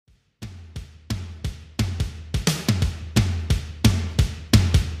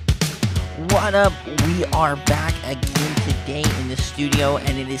What up? We are back again today in the studio,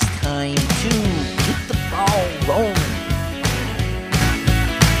 and it is time to get the ball rolling.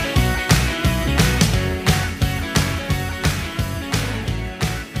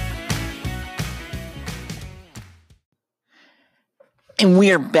 And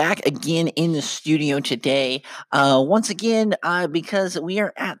we are back again in the studio today. Once again, because we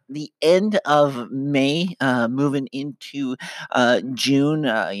are at the end of May, moving into June,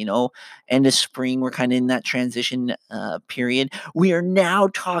 end of spring. We're kind of in that transition period. We are now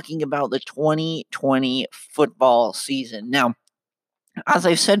talking about the 2020 football season. Now, as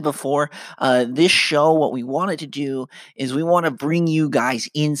I've said before, this show, what we wanted to do is we want to bring you guys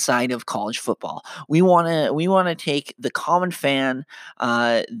inside of college football. We want to take the common fan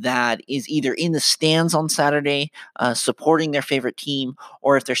that is either in the stands on Saturday, supporting their favorite team,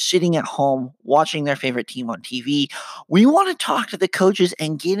 or if they're sitting at home watching their favorite team on TV. We want to talk to the coaches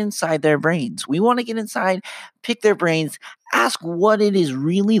and get inside their brains. We want to get inside, pick their brains, ask what it is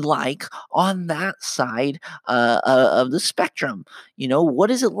really like on that side of the spectrum. What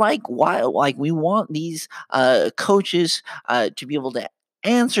is it like? Why? Like, we want these coaches to be able to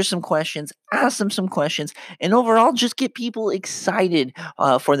answer some questions, ask them some questions, and overall just get people excited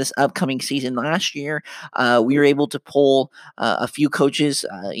for this upcoming season. Last year, we were able to pull a few coaches.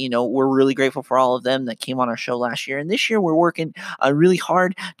 We're really grateful for all of them that came on our show last year. And this year, we're working really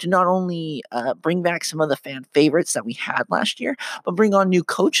hard to not only bring back some of the fan favorites that we had last year, but bring on new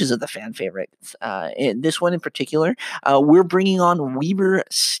coaches of the fan favorites. And this one in particular, we're bringing on Weber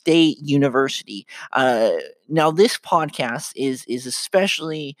State University. Now, this podcast is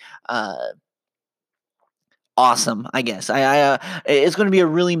especially awesome, I guess. It's going to be a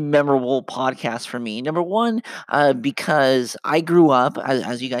really memorable podcast for me. Number one, because I grew up,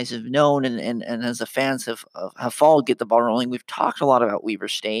 as you guys have known, and as the fans have followed Get the Ball Rolling, we've talked a lot about Weber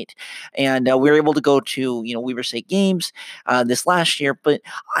State, and we were able to go to Weber State games this last year. But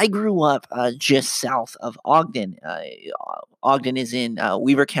I grew up just south of Ogden. Ogden is in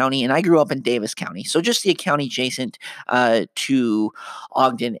Weber County, and I grew up in Davis County, so just the county adjacent to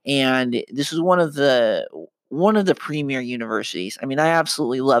Ogden. And this is one of the premier universities. I mean, I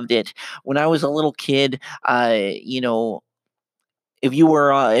absolutely loved it when I was a little kid. If you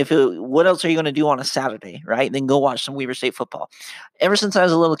were, what else are you going to do on a Saturday, right? Then go watch some Weber State football. Ever since I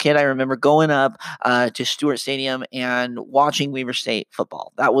was a little kid, I remember going up to Stewart Stadium and watching Weber State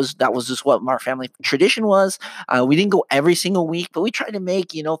football. That was just what our family tradition was. We didn't go every single week, but we tried to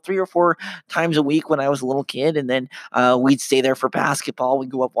make 3 or 4 times a week when I was a little kid, and then we'd stay there for basketball. We'd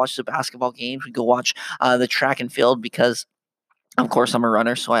go up watch the basketball games. We'd go watch the track and field because, of course, I'm a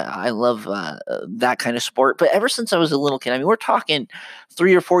runner, so I love that kind of sport. But ever since I was a little kid, I mean, we're talking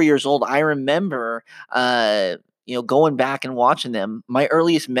 3 or 4 years old, I remember, going back and watching them. My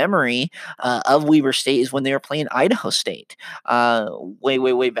earliest memory of Weber State is when they were playing Idaho State, way,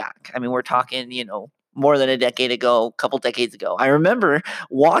 way, way back. I mean, we're talking, more than a decade ago, a couple decades ago. I remember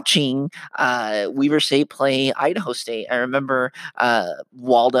watching Weber State play Idaho State. I remember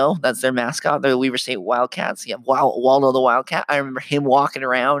Waldo, that's their mascot, the Weber State Wildcats. Yeah, Waldo the Wildcat. I remember him walking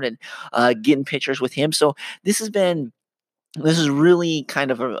around and getting pictures with him. So this is really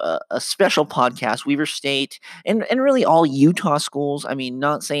kind of a special podcast. Weber State and really all Utah schools. I mean,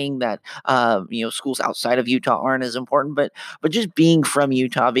 not saying that schools outside of Utah aren't as important, but just being from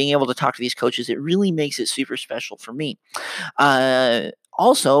Utah, being able to talk to these coaches, it really makes it super special for me.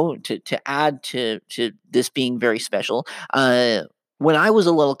 Also, to add to this being very special, when I was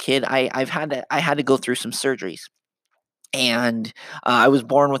a little kid, I had to go through some surgeries. And I was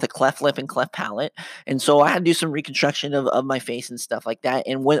born with a cleft lip and cleft palate, and so I had to do some reconstruction of my face and stuff like that.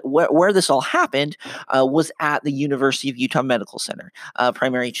 And where this all happened was at the University of Utah Medical Center,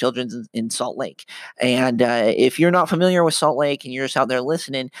 Primary Children's in Salt Lake. And if you're not familiar with Salt Lake and you're just out there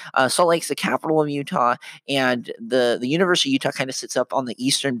listening, Salt Lake's the capital of Utah, and the University of Utah kind of sits up on the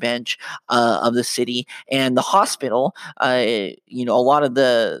eastern bench of the city. And the hospital, a lot of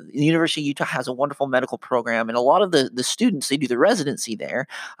the University of Utah has a wonderful medical program, and a lot of the students, they do the residency there,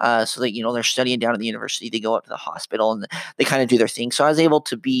 so that they're studying down at the university. They go up to the hospital and they kind of do their thing. So I was able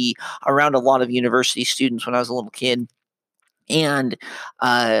to be around a lot of university students when I was a little kid, and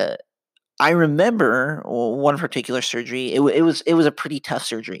I remember one particular surgery. It was a pretty tough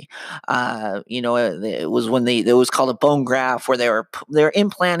surgery. It was when it was called a bone graft, where they're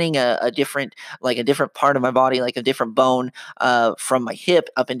implanting a different part of my body, like a different bone from my hip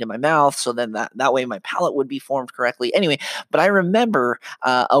up into my mouth, so then that way my palate would be formed correctly. Anyway, but I remember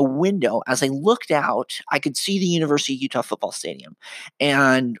a window. As I looked out, I could see the University of Utah football stadium,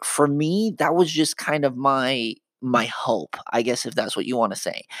 and for me, that was just kind of my my hope, I guess, if that's what you want to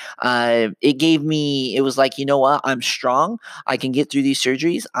say. It was like, you know what? I'm strong. I can get through these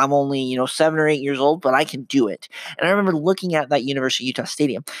surgeries. I'm only, 7 or 8 years old, but I can do it. And I remember looking at that University of Utah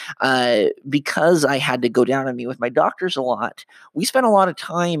Stadium because I had to go down and meet with my doctors a lot. We spent a lot of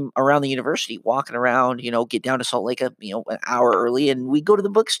time around the university walking around, get down to Salt Lake, an hour early, and we'd go to the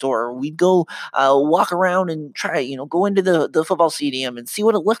bookstore. We'd go walk around and try, go into the football stadium and see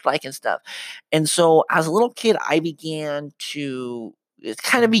what it looked like and stuff. And so as a little kid, I began to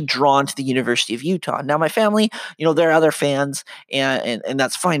kind of be drawn to the University of Utah. Now my family, there are other fans and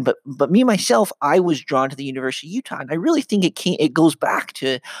that's fine. But me myself, I was drawn to the University of Utah. And I really think it goes back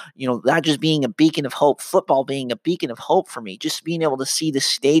to, that just being a beacon of hope, football being a beacon of hope for me, just being able to see the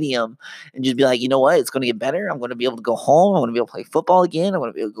stadium and just be like, you know what, it's going to get better. I'm going to be able to go home. I'm going to be able to play football again. I'm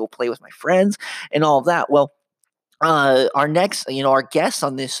going to be able to go play with my friends and all of that. Well, our next, our guest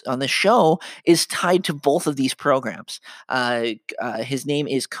on this show is tied to both of these programs. His name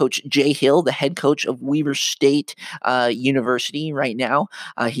is Coach Jay Hill, the head coach of Weber State University right now.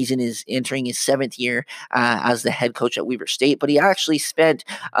 He's entering his 7th year as the head coach at Weber State, but he actually spent,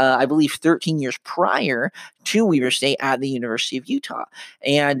 I believe, 13 years prior to Weber State at the University of Utah.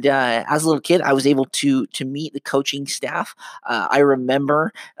 And as a little kid, I was able to meet the coaching staff. I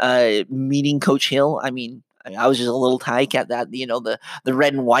remember meeting Coach Hill. I was just a little tyke at that, the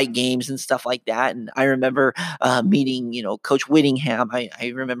red and white games and stuff like that. And I remember meeting, Coach Whittingham.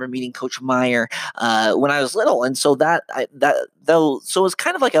 I remember meeting Coach Meyer when I was little, and so so it's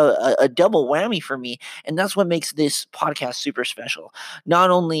kind of like a double whammy for me, and that's what makes this podcast super special.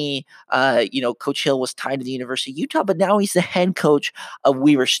 Not only, Coach Hill was tied to the University of Utah, but now he's the head coach of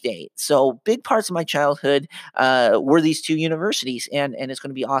Weber State. So big parts of my childhood were these two universities, and it's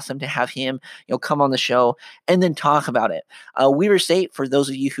going to be awesome to have him, come on the show and then talk about it. Weber State, for those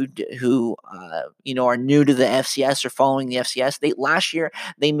of you who are new to the FCS or following the FCS, last year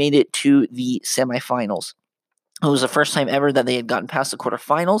they made it to the semifinals. It was the first time ever that they had gotten past the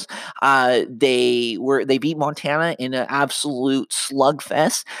quarterfinals. They beat Montana in an absolute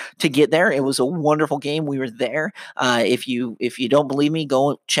slugfest to get there. It was a wonderful game. We were there. If you don't believe me,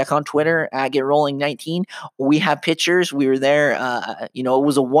 go check on Twitter at GetRolling19. We have pictures. We were there. It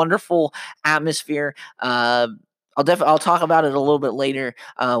was a wonderful atmosphere. I'll talk about it a little bit later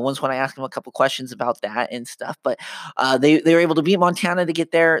when I ask them a couple questions about that and stuff. But they were able to beat Montana to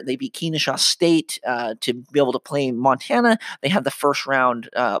get there. They beat Kennesaw State to be able to play Montana. They had the first round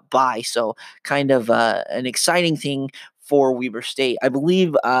bye, so kind of an exciting thing for Weber State. I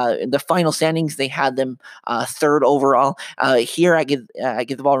believe in the final standings they had them 3rd overall. Here I get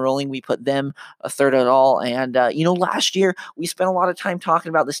the ball rolling. We put them a 3rd at all. And last year we spent a lot of time talking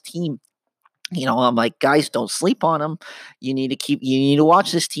about this team. I'm like, guys, don't sleep on them. You need to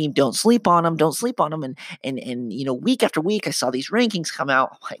watch this team. Don't sleep on them. Don't sleep on them. And week after week, I saw these rankings come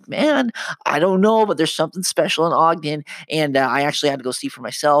out. I'm like, man, I don't know, but there's something special in Ogden. And I actually had to go see for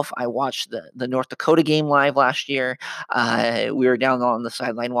myself. I watched the North Dakota game live last year. We were down on the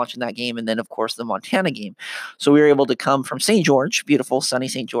sideline watching that game. And then, of course, the Montana game. So we were able to come from St. George, beautiful, sunny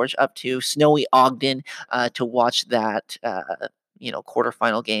St. George, up to snowy Ogden to watch that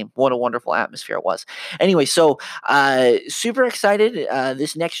quarterfinal game. What a wonderful atmosphere it was. Anyway, so super excited.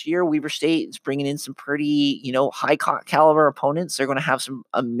 This next year, Weber State is bringing in some pretty, high caliber opponents. They're going to have some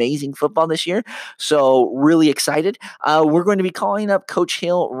amazing football this year. So really excited. We're going to be calling up Coach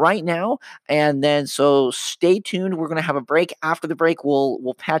Hill right now. And then, so stay tuned. We're going to have a break. After the break,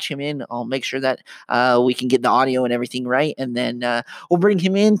 we'll patch him in. I'll make sure that we can get the audio and everything right. And then we'll bring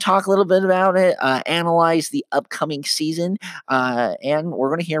him in, talk a little bit about it, analyze the upcoming season. And we're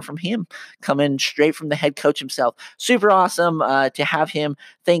going to hear from him coming straight from the head coach himself. Super awesome to have him.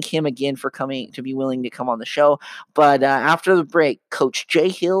 Thank him again for coming, to be willing to come on the show. But after the break, Coach Jay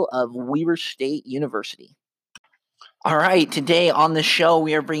Hill of Weber State University. All right, today on the show,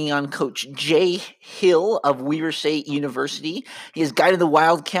 we are bringing on Coach Jay Hill of Weber State University. He has guided the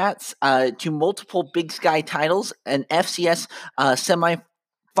Wildcats to multiple Big Sky titles, an FCS semifinal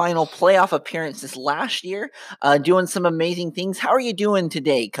playoff appearances last year, doing some amazing things. How are you doing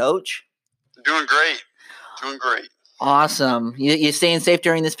today, Coach? Doing great. Awesome. You staying safe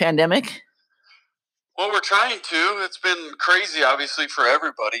during this pandemic? Well, we're trying to. It's been crazy, obviously, for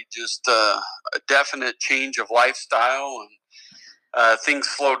everybody. Just a definite change of lifestyle, and things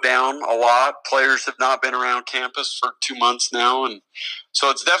slowed down a lot. Players have not been around campus for 2 months now, and so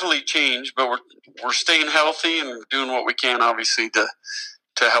it's definitely changed. But we're staying healthy and doing what we can, obviously, to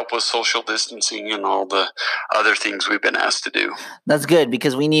help with social distancing and all the other things we've been asked to do. That's good,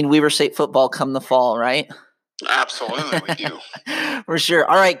 because we need Weber State football come the fall, right? Absolutely, we do. For sure.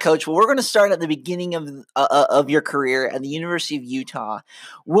 All right, Coach. Well, we're going to start at the beginning of your career at the University of Utah.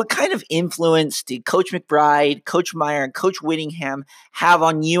 What kind of influence did Coach McBride, Coach Meyer, and Coach Whittingham have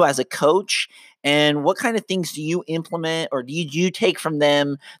on you as a coach? And what kind of things do you implement, or do you take from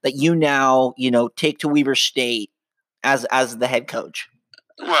them that you now take to Weber State as the head coach?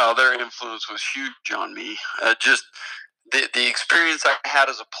 Well, their influence was huge on me. Just the experience I had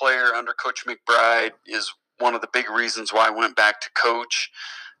as a player under Coach McBride is one of the big reasons why I went back to coach.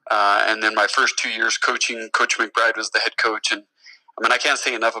 And then my first 2 years coaching, Coach McBride was the head coach. And I mean, I can't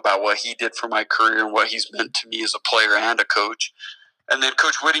say enough about what he did for my career and what he's meant to me as a player and a coach. And then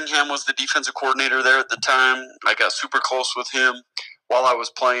Coach Whittingham was the defensive coordinator there at the time. I got super close with him while I was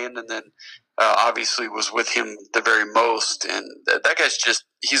playing, and then obviously was with him the very most. And that guy's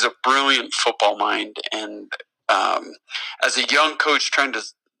he's a brilliant football mind. And as a young coach trying to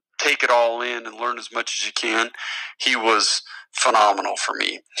take it all in and learn as much as you can, he was phenomenal for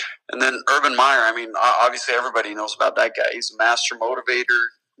me. And then Urban Meyer, I mean, obviously everybody knows about that guy. He's a master motivator.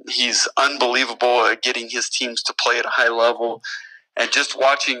 He's unbelievable at getting his teams to play at a high level. And just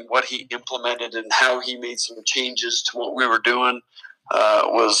watching what he implemented and how he made some changes to what we were doing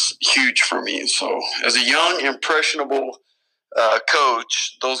was huge for me. So as a young, impressionable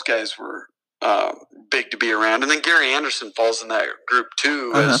coach, those guys were big to be around. And then Gary Anderson falls in that group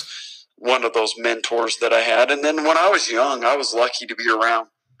too, as one of those mentors that I had. And then when I was young, I was lucky to be around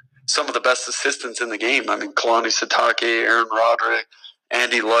some of the best assistants in the game. I mean, Kalani Sitake, Aaron Roderick,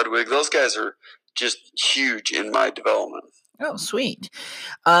 Andy Ludwig, those guys are just huge in my development. Oh, sweet.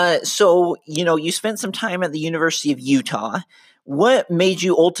 So, you spent some time at the University of Utah. What made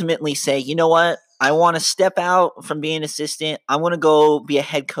you ultimately say, you know what, I want to step out from being an assistant. I want to go be a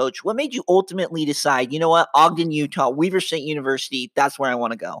head coach. What made you ultimately decide, you know what, Ogden, Utah, Weber State University, that's where I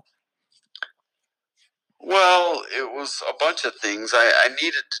want to go? Well, it was a bunch of things. I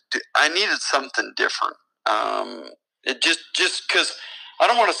needed something different. It just because I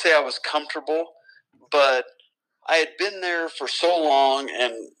don't want to say I was comfortable, but I had been there for so long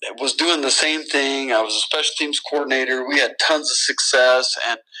and was doing the same thing. I was a special teams coordinator. We had tons of success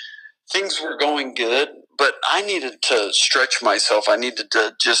and things were going good, but I needed to stretch myself. I needed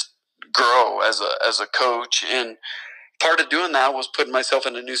to just grow as a coach, and part of doing that was putting myself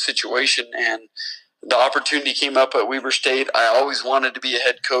in a new situation. And the opportunity came up at Weber State. I always wanted to be a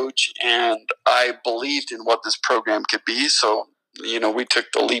head coach, and I believed in what this program could be. So, we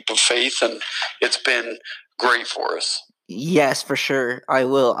took the leap of faith, and it's been great for us. Yes, for sure.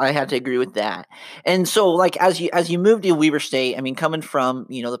 I had to agree with that. And so, like, as you moved to Weber State, I mean, coming from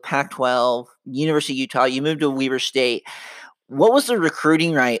the Pac-12, University of Utah, you moved to Weber State. What was the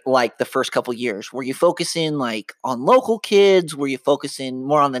recruiting like the first couple years? Were you focusing like on local kids? Were you focusing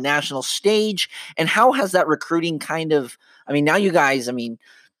more on the national stage? And how has that recruiting kind of? I mean, now you guys, I mean,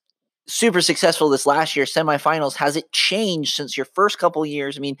 super successful this last year, semifinals. Has it changed since your first couple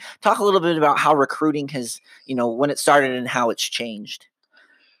years? I mean, talk a little bit about how recruiting has, when it started and how it's changed.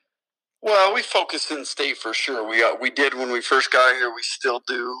 Well, we focus in state for sure. We did when we first got here. We still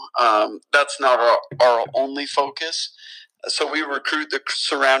do. That's not our only focus. So we recruit the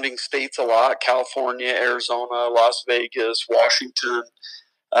surrounding states a lot: California, Arizona, Las Vegas, Washington.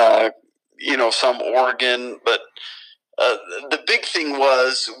 Some Oregon, but the big thing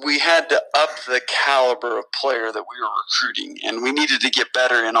was we had to up the caliber of player that we were recruiting, and we needed to get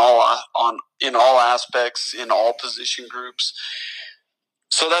better in all aspects, in all position groups.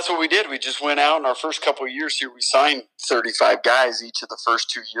 So that's what we did. We just went out in our first couple of years here. We signed 35 guys each of the first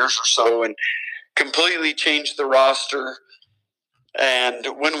 2 years or so, and completely changed the roster. And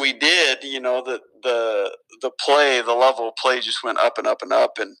when we did, the level of play just went up and up and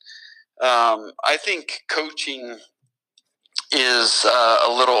up. And I think coaching is a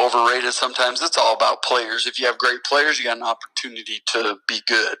little overrated sometimes. It's all about players. If you have great players, you got an opportunity to be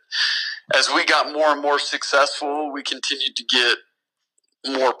good. As we got more and more successful, we continued to get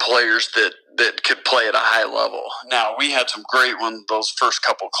more players that could play at a high level. Now, we had some great ones those first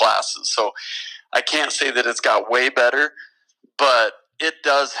couple classes, so I can't say that it's got way better, but it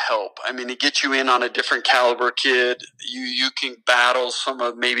does help. I mean, it gets you in on a different caliber kid. You can battle some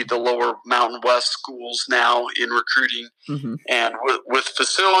of maybe the lower Mountain West schools now in recruiting. Mm-hmm. And with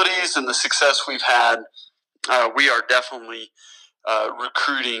facilities and the success we've had, we are definitely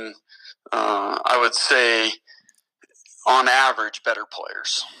recruiting, I would say, on average, better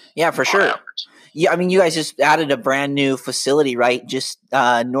players. Yeah, for sure. Average. Yeah, I mean, you guys just added a brand new facility, right? Just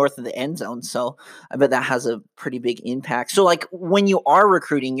north of the end zone. So I bet that has a pretty big impact. So, like, when you are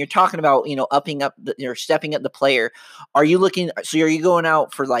recruiting, you're talking about, upping up, you're stepping up the player. Are you looking, so are you going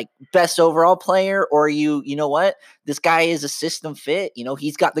out for like best overall player, or are you know what? This guy is a system fit.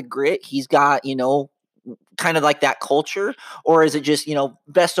 He's got the grit, he's got, kind of like that culture, or is it just,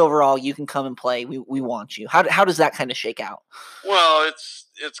 best overall, you can come and play. We want you. How does that kind of shake out? Well,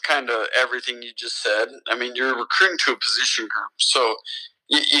 it's kind of everything you just said. I mean, you're recruiting to a position group, so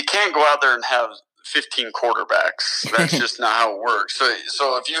you can't go out there and have 15 quarterbacks. That's just not how it works.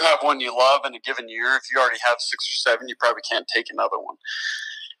 So if you have one you love in a given year, if you already have 6 or 7, you probably can't take another one.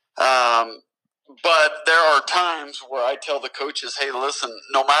 But there are times where I tell the coaches, hey, listen,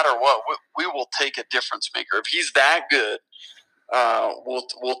 no matter what, we will take a difference maker. If he's that good,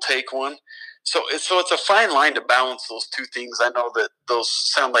 we'll take one. So it's a fine line to balance those two things. I know that those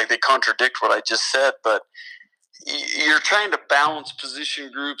sound like they contradict what I just said, but you're trying to balance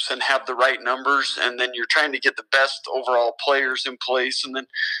position groups and have the right numbers, and then you're trying to get the best overall players in place. And then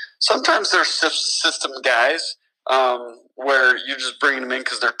sometimes there's system guys where you're just bringing them in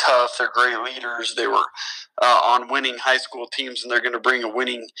because they're tough, they're great leaders, they were on winning high school teams, and they're going to bring a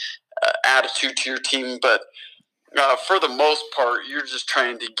winning attitude to your team. But for the most part, you're just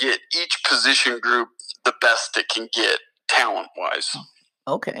trying to get each position group the best it can get talent-wise.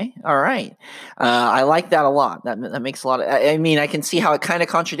 Okay. All right. I like that a lot. That makes a lot of, I mean, I can see how it kind of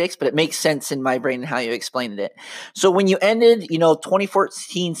contradicts, but it makes sense in my brain and how you explained it. So when you ended,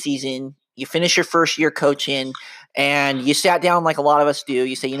 2014 season, you finished your first year coaching, and you sat down like a lot of us do.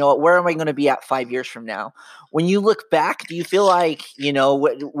 You say, you know what, where am I going to be at 5 years from now? When you look back, do you feel like,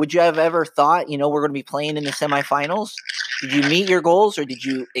 would you have ever thought, we're going to be playing in the semifinals? Did you meet your goals, or did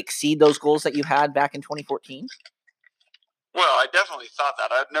you exceed those goals that you had back in 2014? Well, I definitely thought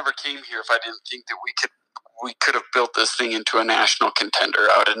that. I'd never came here if I didn't think that we could have built this thing into a national contender.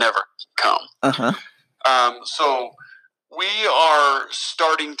 I would have never come. Uh-huh. So we are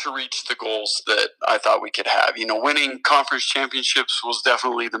starting to reach the goals that I thought we could have. Winning conference championships was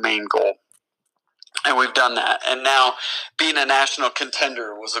definitely the main goal, and we've done that. And now being a national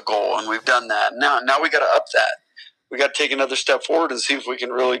contender was a goal, and we've done that. Now we got to up that. We got to take another step forward and see if we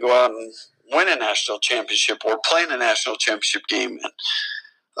can really go out and win a national championship or play in a national championship game.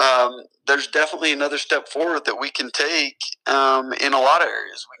 And there's definitely another step forward that we can take in a lot of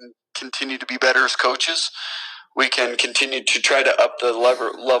areas. We can continue to be better as coaches. We can continue to try to up the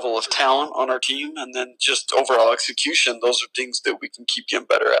level of talent on our team, and then just overall execution. Those are things that we can keep getting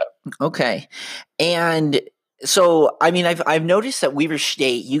better at. Okay. And so, I mean, I've noticed that Weber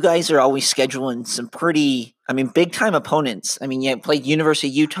State, you guys are always scheduling some pretty, big time opponents. I mean, you played University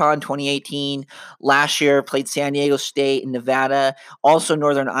of Utah in 2018. Last year, played San Diego State and Nevada. Also,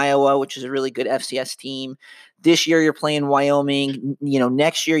 Northern Iowa, which is a really good FCS team. This year, you're playing Wyoming.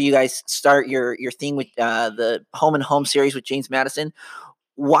 Next year, you guys start your thing with the home and home series with James Madison.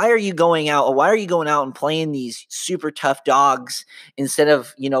 Why are you going out? Why are you going out and playing these super tough dogs instead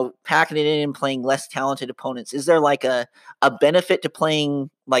of, packing it in and playing less talented opponents? Is there like a benefit to playing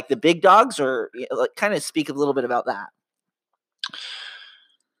like the big dogs, or kind of speak a little bit about that?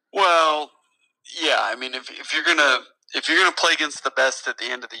 Well, yeah. I mean, if you're gonna play against the best at the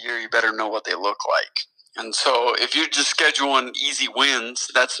end of the year, you better know what they look like. And so, if you're just scheduling easy wins,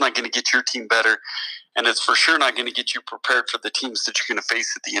 that's not going to get your team better, and it's for sure not going to get you prepared for the teams that you're going to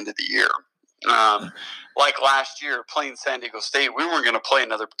face at the end of the year. Like last year, playing San Diego State, we weren't going to play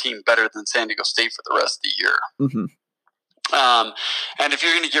another team better than San Diego State for the rest of the year. Mm-hmm. And if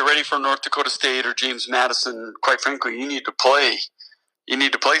you're going to get ready for North Dakota State or James Madison, quite frankly, you need to play. You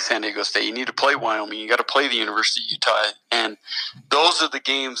need to play San Diego State. You need to play Wyoming. You got to play the University of Utah. And those are the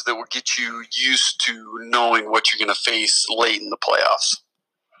games that will get you used to knowing what you're going to face late in the playoffs.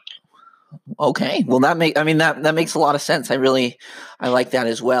 Okay. Well, that makes a lot of sense. I like that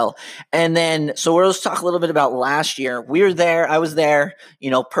as well. And then, so let's talk a little bit about last year. We were there. I was there,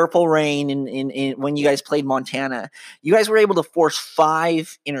 Purple Rain in when you guys played Montana. You guys were able to force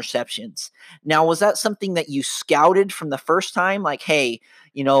 5 interceptions. Now, was that something that you scouted from the first time? Like, hey,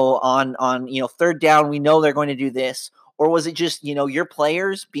 on third down, we know they're going to do this. Or was it just, your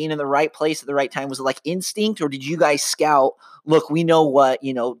players being in the right place at the right time? Was it like instinct, or did you guys scout, look, we know what,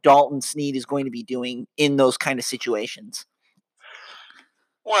 Dalton Sneed is going to be doing in those kind of situations?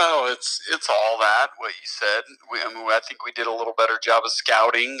 Well, it's all that, what you said. I think we did a little better job of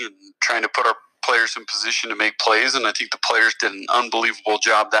scouting and trying to put our players in position to make plays, and I think the players did an unbelievable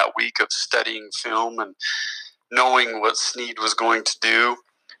job that week of studying film and knowing what Sneed was going to do.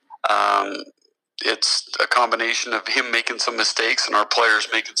 It's a combination of him making some mistakes and our players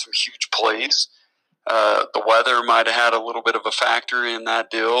making some huge plays. The weather might have had a little bit of a factor in that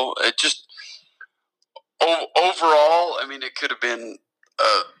deal. It just overall, I mean, it could have been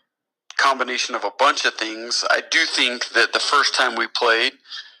a combination of a bunch of things. I do think that the first time we played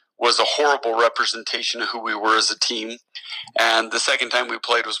was a horrible representation of who we were as a team, and the second time we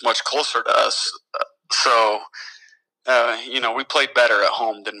played was much closer to us. So, we played better at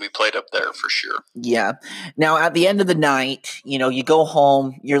home than we played up there for sure. Yeah. Now, at the end of the night, you go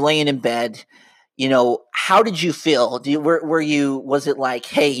home, you're laying in bed. How did you feel? Was it like,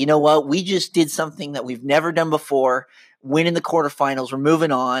 hey, you know what? We just did something that we've never done before, winning the quarterfinals, we're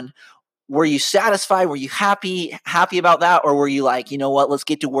moving on. Were you satisfied? Were you happy about that? Or were you like, you know what, let's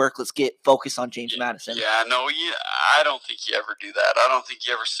get to work. Let's get focused on James Madison. Yeah, no, I don't think you ever do that. I don't think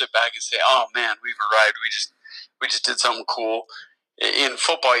you ever sit back and say, oh man, we've arrived. We just did something cool. In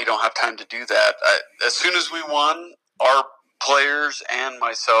football, you don't have time to do that. As soon as we won, our players and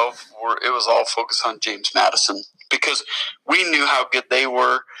myself it was all focused on James Madison because we knew how good they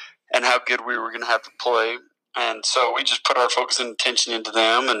were and how good we were going to have to play. And so we just put our focus and attention into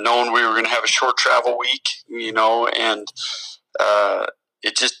them, and knowing we were going to have a short travel week, and you don't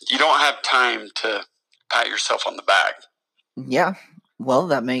have time to pat yourself on the back. Yeah. Well,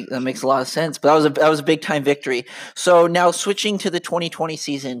 that makes a lot of sense. But that was a big time victory. So now switching to the 2020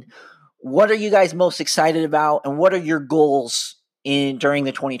 season, what are you guys most excited about, and what are your goals during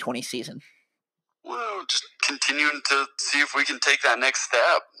the 2020 season? Well, just continuing to see if we can take that next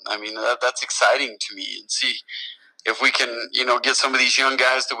step. I mean, that's exciting to me, and see if we can, get some of these young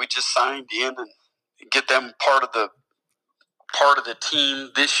guys that we just signed in and get them part of the team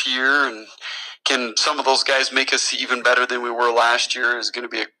this year. And can some of those guys make us even better than we were last year is going to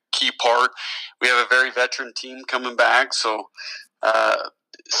be a key part. We have a very veteran team coming back, so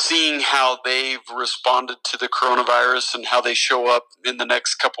seeing how they've responded to the coronavirus and how they show up in the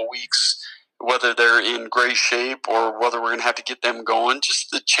next couple weeks, whether they're in great shape or whether we're going to have to get them going. Just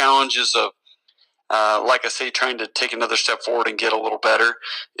the challenges of, like I say, trying to take another step forward and get a little better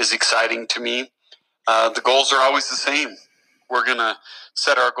is exciting to me. The goals are always the same. We're going to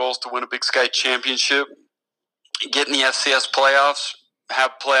set our goals to win a Big Sky championship, get in the FCS playoffs,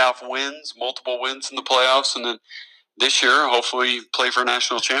 have playoff wins, multiple wins in the playoffs, and then this year, hopefully, play for a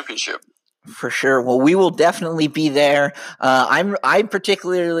national championship. For sure. Well, we will definitely be there. I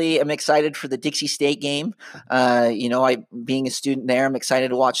particularly am excited for the Dixie State game. I being a student there, I'm excited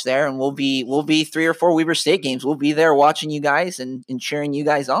to watch there, and we'll be 3 or 4 Weber State games. We'll be there watching you guys and cheering you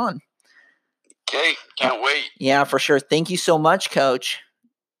guys on. Okay, can't wait. Yeah, for sure. Thank you so much, Coach.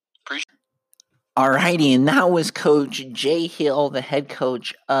 All righty, and that was Coach Jay Hill, the head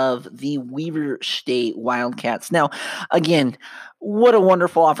coach of the Weber State Wildcats. Now, again, what a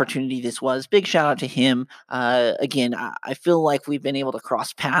wonderful opportunity this was. Big shout out to him. Again, I feel like we've been able to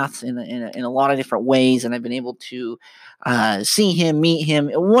cross paths in a lot of different ways, and I've been able to see him, meet him.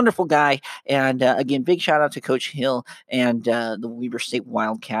 A wonderful guy. And again, big shout out to Coach Hill and the Weber State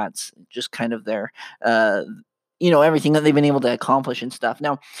Wildcats, just kind of their everything that they've been able to accomplish and stuff.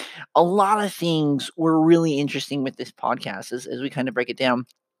 Now, a lot of things were really interesting with this podcast as we kind of break it down.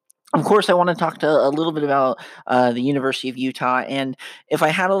 Of course, I want to talk a little bit about the University of Utah, and if I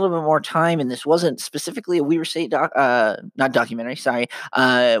had a little bit more time, and this wasn't specifically a Weber State not documentary, sorry,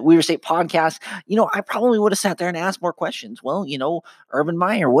 Weber State podcast, I probably would have sat there and asked more questions. Well, Urban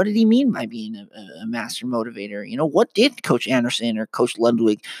Meyer, what did he mean by being a master motivator? What did Coach Anderson or Coach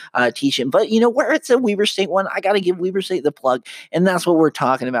Ludwig teach him? But where it's a Weber State one, I got to give Weber State the plug, and that's what we're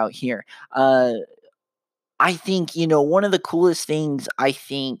talking about here. I think, one of the coolest things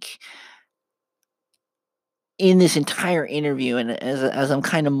in this entire interview, and as I'm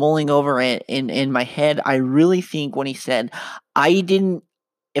kind of mulling over it in my head, I really think when he said,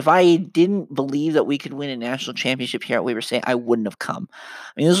 if I didn't believe that we could win a national championship here at Weber State, I wouldn't have come.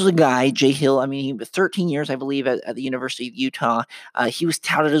 I mean, this was a guy, Jay Hill. I mean, he was 13 years, I believe, at the University of Utah. He was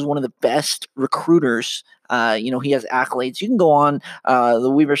touted as one of the best recruiters. He has accolades. You can go on the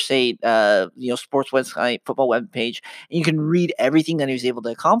Weber State, sports website, football webpage, and you can read everything that he was able to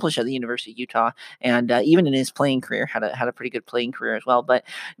accomplish at the University of Utah. And even in his playing career, had a pretty good playing career as well. But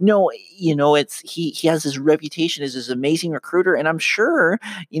no, he has his reputation as this amazing recruiter, and I'm sure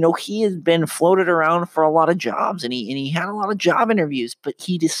he has been floated around for a lot of jobs, and he had a lot of job interviews, but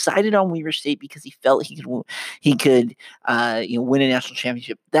he decided on Weber State because he felt he could win a national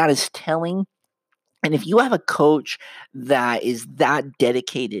championship. That is telling. And if you have a coach that is that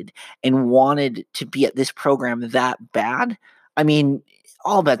dedicated and wanted to be at this program that bad, I mean,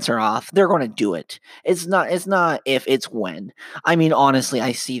 all bets are off. They're going to do it. It's not if, it's when. I mean, honestly,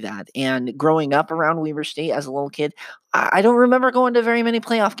 I see that. And growing up around Weber State as a little kid, I don't remember going to very many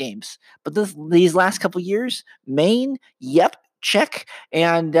playoff games. But these last couple years, Maine, yep, check.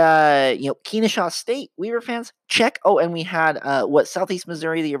 And Kenosha State, Weber fans, check. Oh, and we had Southeast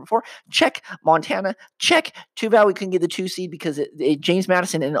Missouri the year before, check. Montana, check. Too bad we couldn't get the 2 seed because James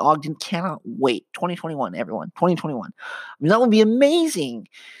Madison and Ogden cannot wait. 2021, everyone, 2021. I mean, that would be amazing.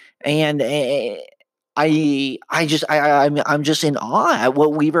 And I'm just in awe at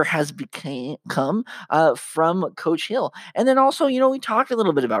what Weber has become from Coach Hill. And then also, we talked a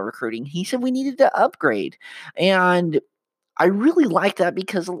little bit about recruiting. He said we needed to upgrade, and I really like that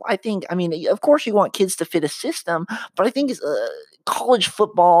because I mean, of course, you want kids to fit a system, but I think it's college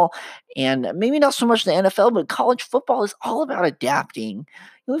football, and maybe not so much the NFL, but college football is all about adapting.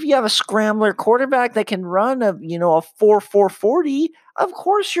 If you have a scrambler quarterback that can run a 4.40, of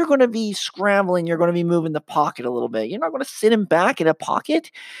course you're going to be scrambling. You're going to be moving the pocket a little bit. You're not going to sit him back in a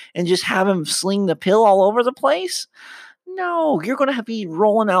pocket and just have him sling the pill all over the place. No, you're going to be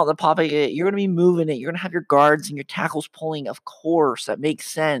rolling out the pocket. You're going to be moving it. You're going to have your guards and your tackles pulling. Of course, that makes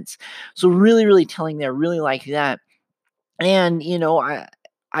sense. So really, really telling there, really like that. And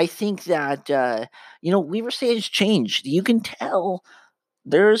I think that Weber State has changed. You can tell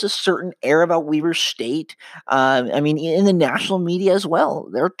there's a certain air about Weber State. I mean, in the national media as well,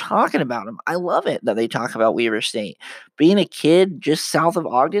 they're talking about him. I love it that they talk about Weber State. Being a kid just south of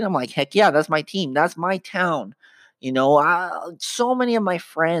Ogden, I'm like, heck yeah, that's my team. That's my town. So many of my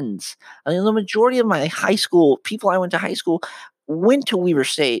friends, the majority of my high school people I went to high school went to Weber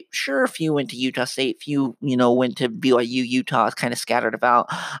State. Sure, a few went to Utah State, few, went to BYU, Utah, kind of scattered about.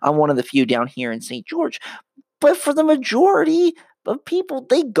 I'm one of the few down here in St. George. But for the majority of people,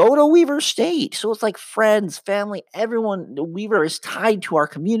 they go to Weber State. So it's like friends, family, everyone. Weber is tied to our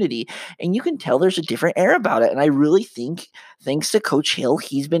community. And you can tell there's a different air about it. And I really think, thanks to Coach Hill,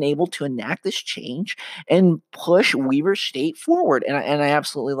 he's been able to enact this change and push Weber State forward. And I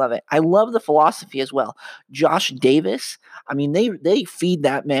absolutely love it. I love the philosophy as well. Josh Davis, I mean, they feed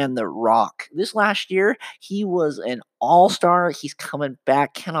that man the rock. This last year, he was an all-star. He's coming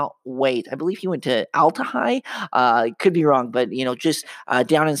back. Cannot wait. I believe he went to Alta High. Could be wrong, but just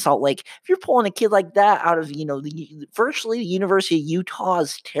down in Salt Lake. If you're pulling a kid like that out of virtually the University of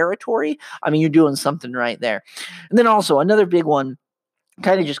Utah's territory, I mean, you're doing something right there. And then also another big one,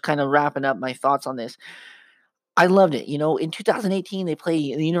 kind of wrapping up my thoughts on this. I loved it. In 2018, they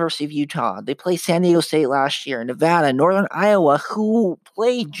play the University of Utah. They play San Diego State last year, Nevada, Northern Iowa, who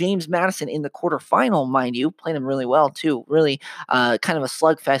played James Madison in the quarterfinal, mind you, played him really well too. Really, kind of a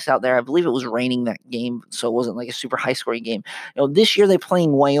slugfest out there. I believe it was raining that game, so it wasn't like a super high scoring game. This year they're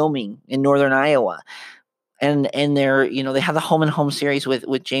playing Wyoming in Northern Iowa. And they're they have the home and home series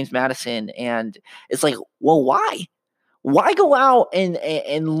with James Madison, and it's like, well, why? Why go out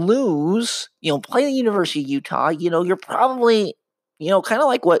and lose, play the University of Utah? You're probably, kind of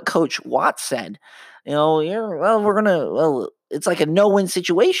like what Coach Watts said. It's like a no-win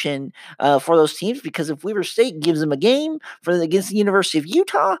situation for those teams, because if Weber State gives them a game against the University of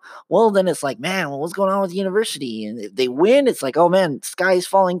Utah, well, then it's like, man, what's going on with the university? And if they win, it's like, oh man, sky is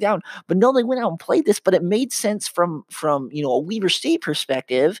falling down. But no, they went out and played this, but it made sense from a Weber State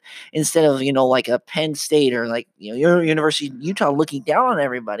perspective, instead of like a Penn State or like your University of Utah looking down on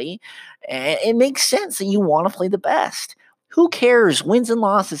everybody. And it makes sense that you want to play the best. Who cares? Wins and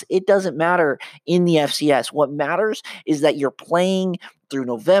losses, it doesn't matter in the FCS. What matters is that you're playing through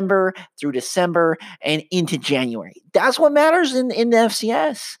November, through December, and into January. That's what matters in the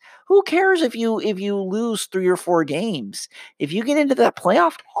FCS. Who cares if you lose 3 or 4 games? If you get into that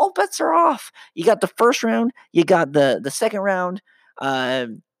playoff, all bets are off. You got the first round, you got the second round,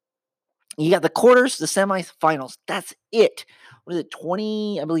 you got the quarters, the semifinals. That's it. What is it?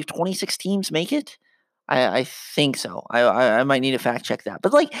 20? I believe 26 teams make it. I think so. I might need to fact check that.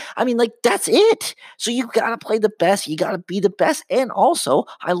 But that's it. So you got to play the best. You got to be the best. And also,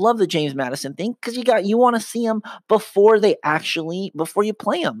 I love the James Madison thing, because you want to see them before you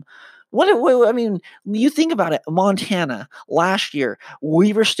play them. I mean, you think about it. Montana last year,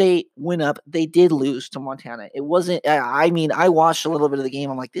 Weber State went up. They did lose to Montana. It wasn't. I mean, I watched a little bit of the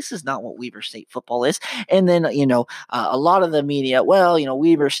game. I'm like, this is not what Weber State football is. And then a lot of the media,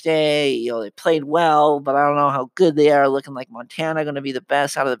 Weber State, they played well, but I don't know how good they are. Looking like Montana going to be the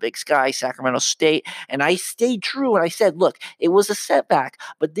best out of the Big Sky. Sacramento State, and I stayed true. And I said, look, it was a setback,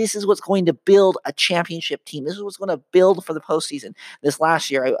 but this is what's going to build a championship team. This is what's going to build for the postseason. This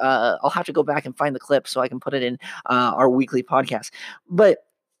last year, I'll have to go back and find the clip so I can put it in our weekly podcast. But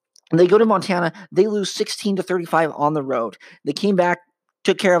they go to Montana. They lose 16-35 on the road. They came back.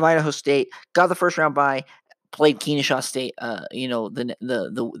 took care of Idaho State, got the first round bye, played Kennesaw State,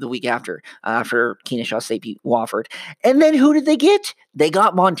 the week after Kennesaw State beat Wofford. And then who did they get? They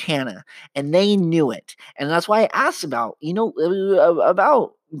got Montana, and they knew it. And that's why I asked about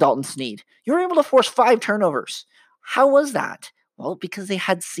Dalton Sneed. You were able to force 5 turnovers. How was that? Well, because they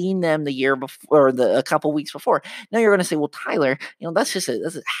had seen them the year before, or a couple weeks before. Now you're going to say, well, Tyler, that's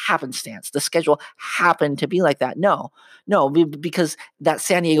a happenstance. The schedule happened to be like that. No, because that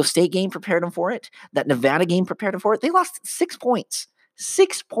San Diego State game prepared them for it. That Nevada game prepared them for it. They lost 6 points.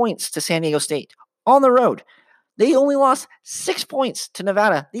 6 points to San Diego State on the road. They only lost 6 points to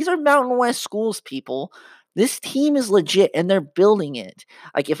Nevada. These are Mountain West schools, people. This team is legit, and they're building it.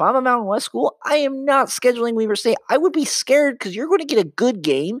 Like, if I'm a Mountain West school, I am not scheduling Weber State. I would be scared because you're going to get a good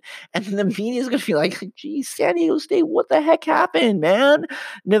game, and the media is going to be like, geez, San Diego State, what the heck happened, man?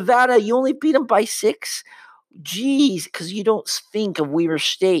 Nevada, you only beat them by 6? Geez, because you don't think of Weber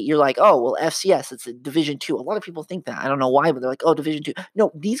State. You're like, oh, well, FCS, it's a Division II. A lot of people think that. I don't know why, but they're like, oh, Division II. No,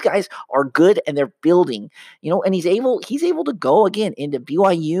 these guys are good and they're building, and he's able to go again into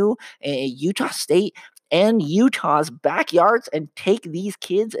BYU, Utah State, and Utah's backyards and take these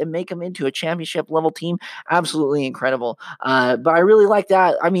kids and make them into a championship level team. Absolutely incredible. But I really like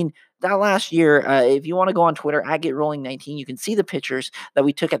that. I mean, that last year, if you want to go on Twitter at GetRolling19, you can see the pictures that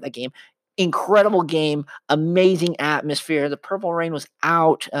we took at that game. Incredible game, amazing atmosphere. The Purple Rain was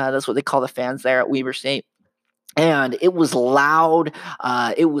out. That's what they call the fans there at Weber State. And it was loud.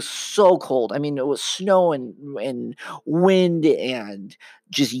 It was so cold. I mean, it was snow and wind and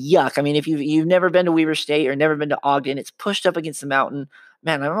just yuck. I mean, if you've never been to Weber State or never been to Ogden, it's pushed up against the mountain.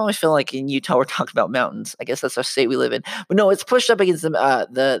 Man, I always feel like in Utah we're talking about mountains. I guess that's our state we live in. But no, it's pushed up against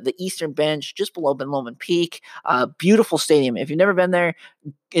the eastern bench, just below Ben Lomond Peak. Beautiful stadium. If you've never been there,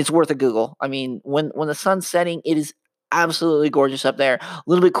 it's worth a Google. I mean, when the sun's setting, it is absolutely gorgeous up there. A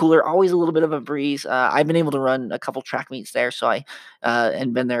little bit cooler, always a little bit of a breeze. I've been able to run a couple track meets there, so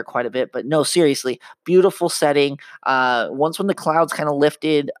and been there quite a bit. But no, seriously, beautiful setting. Once when the clouds kind of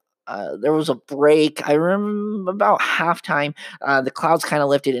lifted, there was a break. I remember about halftime, the clouds kind of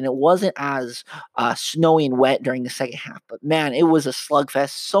lifted, and it wasn't as snowy and wet during the second half. But man, it was a slugfest.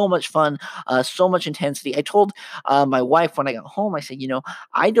 So much fun, so much intensity. I told my wife when I got home, I said,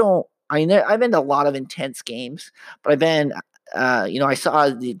 I've been to a lot of intense games, but I've been, I saw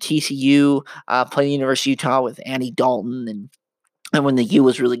the TCU play the University of Utah with Andy Dalton and when the U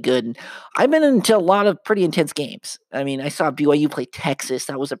was really good. And I've been into a lot of pretty intense games. I mean, I saw BYU play Texas.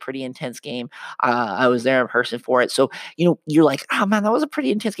 That was a pretty intense game. I was there in person for it. So, you're like, oh man, that was a pretty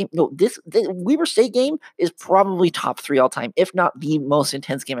intense game. No, the Weber State game is probably top 3 all time, if not the most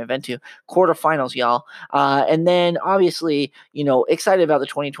intense game I've been to. Quarterfinals, y'all. And then obviously, excited about the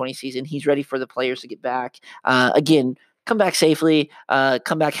 2020 season. He's ready for the players to get back. Again, come back safely,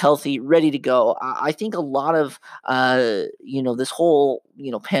 come back healthy, ready to go. I think a lot of, this whole,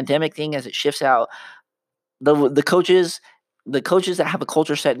 pandemic thing as it shifts out, the coaches that have a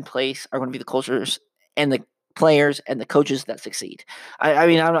culture set in place are going to be the cultures and the players and the coaches that succeed. I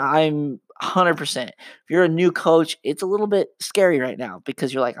mean, I'm 100%. If you're a new coach, it's a little bit scary right now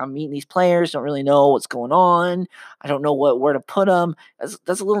because you're like, I'm meeting these players, don't really know what's going on. I don't know where to put them.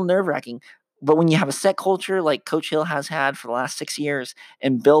 That's a little nerve wracking. But when you have a set culture like Coach Hill has had for the last 6 years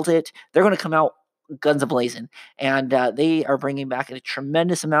and built it, they're going to come out guns a-blazing. And they are bringing back a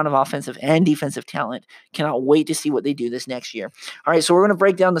tremendous amount of offensive and defensive talent. Cannot wait to see what they do this next year. All right, so we're going to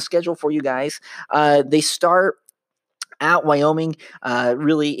break down the schedule for you guys. They start at Wyoming.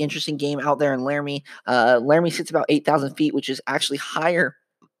 Really interesting game out there in Laramie. Laramie sits about 8,000 feet, which is actually higher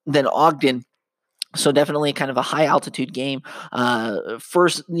than Ogden. So definitely kind of a high altitude game.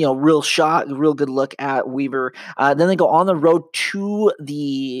 First, real good look at Weber. Then they go on the road to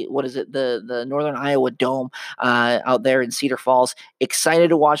the Northern Iowa Dome out there in Cedar Falls. Excited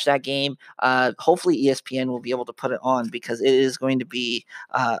to watch that game. Hopefully ESPN will be able to put it on because it is going to be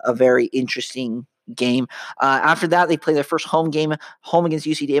a very interesting game. After that, they play their first home game against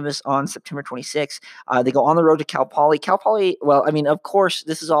UC Davis on September 26th. They go on the road to Cal Poly. Cal Poly, well, I mean, of course,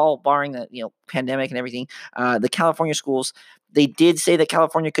 this is all barring the pandemic and everything. The California schools, they did say that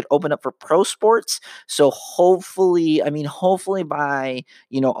California could open up for pro sports. So hopefully by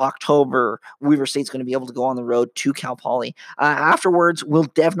October, Weber State's going to be able to go on the road to Cal Poly. Afterwards, we'll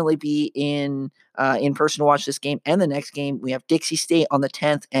definitely be in person to watch this game and the next game. We have Dixie State on the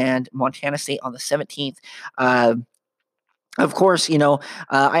 10th and Montana State on the 17th. Of course,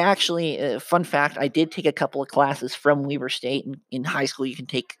 I actually, fun fact, I did take a couple of classes from Weaver State in high school. You can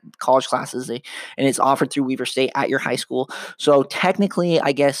take college classes, and it's offered through Weaver State at your high school. So technically,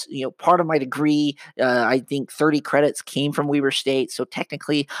 I guess, part of my degree, I think 30 credits came from Weaver State. So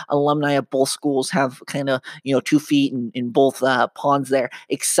technically, alumni of both schools have kind of, 2 feet in both ponds there.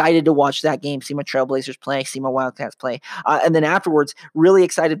 Excited to watch that game, see my Trailblazers play, see my Wildcats play. And then afterwards, really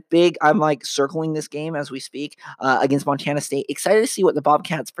excited, big. I'm like circling this game as we speak against Montana State. Excited to see what the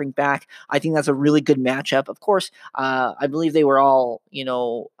Bobcats bring back. I think that's a really good matchup. Of course, I believe they were all,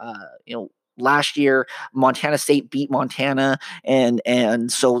 last year Montana State beat Montana,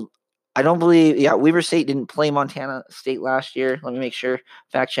 and so I don't believe, yeah, Weaver State didn't play Montana State last year. Let me make sure.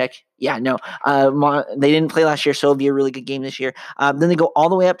 Fact check. Yeah, no, they didn't play last year, so it'll be a really good game this year. Then they go all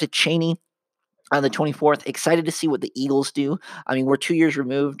the way up to Cheney on the 24th. Excited to see what the Eagles do. I mean, we're 2 years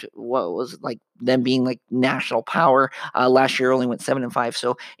removed. What was it like them being like national power? Last year only went 7-5.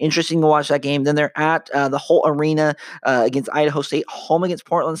 So interesting to watch that game. Then they're at the whole arena against Idaho State, home against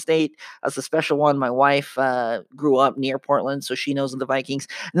Portland State. That's a special one. My wife grew up near Portland, so she knows of the Vikings.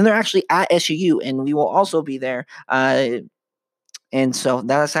 And then they're actually at SUU, and we will also be there. And so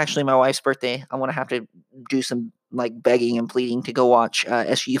that's actually my wife's birthday. I want to have to do some like begging and pleading to go watch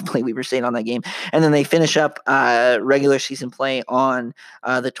SU play Weaver State on that game. And then they finish up regular season play on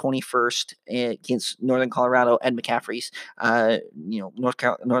the 21st against Northern Colorado and McCaffrey's,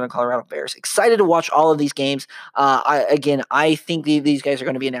 Northern Colorado Bears. Excited to watch all of these games. I think these guys are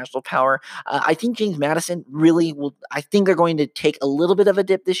going to be a national power. I think James Madison really will. I think they're going to take a little bit of a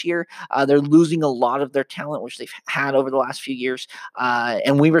dip this year. They're losing a lot of their talent, which they've had over the last few years.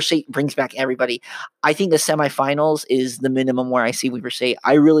 And Weaver State brings back everybody. I think the semifinals is the minimum where I see Weaver State.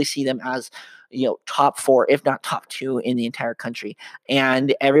 I really see them as, top 4, if not top 2 in the entire country.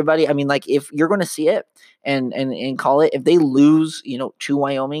 And everybody, I mean, like if you're going to see it and call it, if they lose, to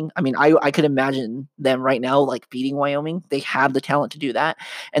Wyoming, I mean, I could imagine them right now like beating Wyoming. They have the talent to do that,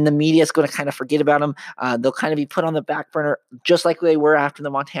 and the media is going to kind of forget about them. They'll kind of be put on the back burner, just like they were after the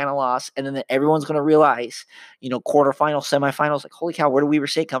Montana loss, and then everyone's going to realize, quarterfinals, semifinals, like holy cow, where did Weaver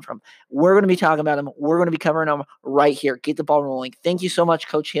State come from? We're going to be talking about them. We're going to be covering them right here. Get the ball rolling. Thank you so much,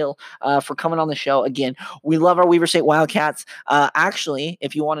 Coach Hill, for coming on the show. Again, we love our Weaver State Wildcats. Actually,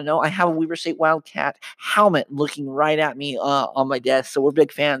 if you want to know, I have a Weaver State Wildcat helmet looking right at me on my desk. So we're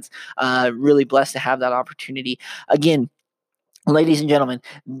big fans. Really blessed to have that opportunity. Again, ladies and gentlemen,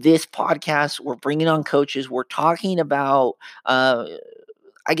 this podcast, we're bringing on coaches. We're talking about, I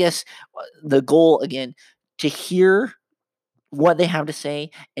guess, the goal, again, to hear what they have to say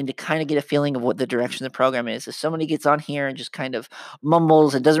and to kind of get a feeling of what the direction of the program is. If somebody gets on here and just kind of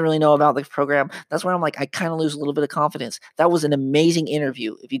mumbles and doesn't really know about the program, that's where I'm like, I kind of lose a little bit of confidence. That was an amazing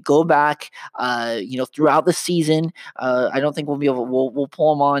interview. If you go back, throughout the season, I don't think we'll be able, we'll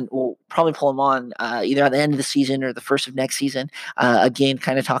pull them on. We'll probably pull them on either at the end of the season or the first of next season. Again,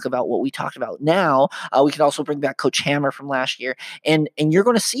 kind of talk about what we talked about now. We can also bring back Coach Hammer from last year, and you're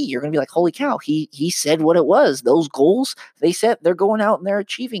going to see, you're going to be like, holy cow, he said what it was. Those goals they set, they're going out and they're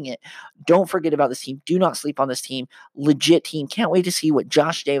achieving it. Don't forget about this team. Do not sleep on this team. Legit team. Can't wait to see what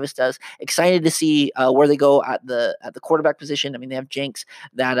Josh Davis does. Excited to see where they go at the quarterback position. I mean, they have Jenks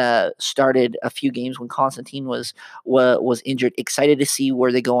that started a few games when Constantine was injured. Excited to see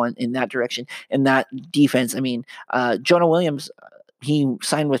where they go in that direction. And that defense, I mean, Jonah Williams, he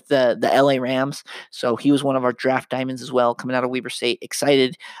signed with the LA Rams, so he was one of our draft diamonds as well, coming out of Weaver State.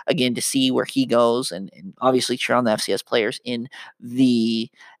 Excited again to see where he goes, and obviously cheer on the FCS players in the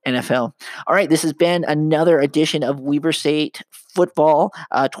NFL. All right, this has been another edition of Weaver State Football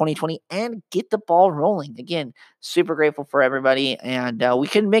 2020, and get the ball rolling. Again, super grateful for everybody, and we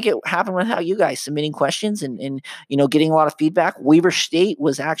couldn't make it happen without you guys submitting questions and getting a lot of feedback. Weaver State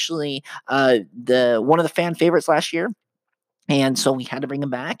was actually the one of the fan favorites last year. And so we had to bring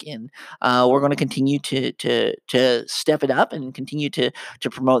him back, and we're going to continue to step it up and continue to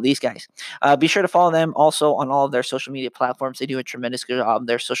promote these guys. Be sure to follow them also on all of their social media platforms. They do a tremendous good job.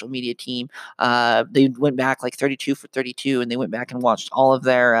 Their social media team. They went back like 32 for 32, and they went back and watched all of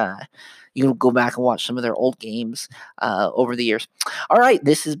their. You can go back and watch some of their old games over the years. All right,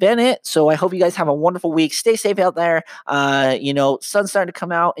 this has been it. So I hope you guys have a wonderful week. Stay safe out there. Sun's starting to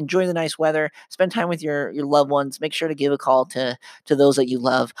come out. Enjoy the nice weather. Spend time with your loved ones. Make sure to give a call to those that you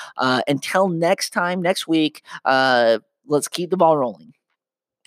love. Until next time, next week, let's keep the ball rolling.